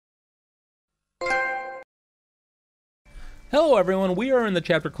Hello everyone, we are in the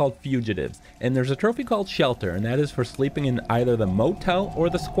chapter called Fugitives, and there's a trophy called Shelter, and that is for sleeping in either the motel or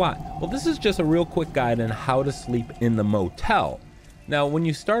the squat. Well, this is just a real quick guide on how to sleep in the motel. Now, when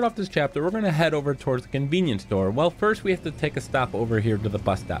you start off this chapter, we're going to head over towards the convenience store. Well, first we have to take a stop over here to the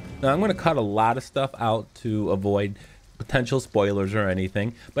bus stop. Now, I'm going to cut a lot of stuff out to avoid potential spoilers or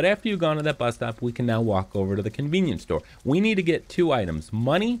anything, but after you've gone to that bus stop, we can now walk over to the convenience store. We need to get two items,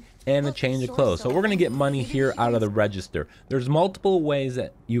 money and a change of clothes. So we're going to get money here out of the register. There's multiple ways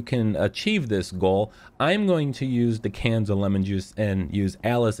that you can achieve this goal. I'm going to use the cans of lemon juice and use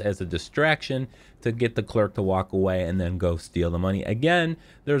Alice as a distraction to get the clerk to walk away and then go steal the money. Again,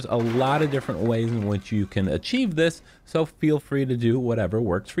 there's a lot of different ways in which you can achieve this, so feel free to do whatever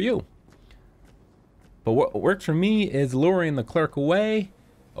works for you. But what works for me is luring the clerk away,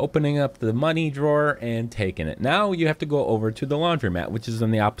 opening up the money drawer, and taking it. Now you have to go over to the laundromat, which is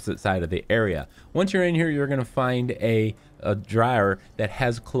on the opposite side of the area. Once you're in here, you're going to find a dryer that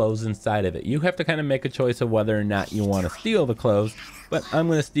has clothes inside of it. You have to kind of make a choice of whether or not you want to steal the clothes, but I'm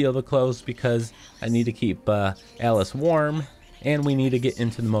going to steal the clothes because I need to keep Alice warm, and we need to get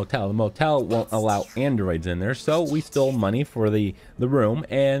into the motel. The motel won't allow androids in there, so we stole money for the room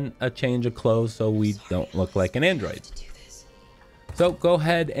and a change of clothes so we don't look like an android. So go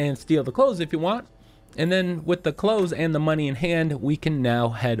ahead and steal the clothes if you want, and then with the clothes and the money in hand, we can now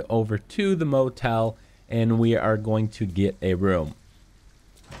head over to the motel and we are going to get a room.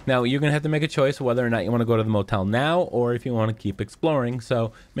 Now you're gonna have to make a choice whether or not you want to go to the motel now or if you want to keep exploring,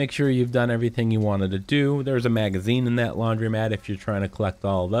 so make sure you've done everything you wanted to do. There's a magazine in that laundromat if you're trying to collect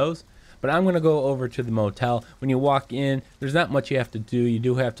all of those. But I'm going to go over to the motel. When you walk in, there's not much you have to do. You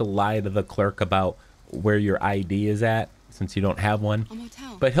do have to lie to the clerk about where your ID is at, since you don't have one. A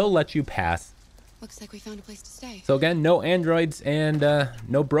motel. But he'll let you pass. Looks like we found a place to stay. So again, no androids and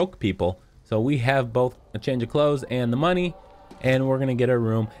no broke people. So we have both a change of clothes and the money, and we're going to get a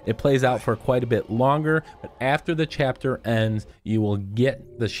room. It plays out for quite a bit longer, but after the chapter ends, you will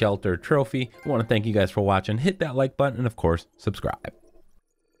get the Shelter trophy. I want to thank you guys for watching. Hit that like button and, of course, subscribe.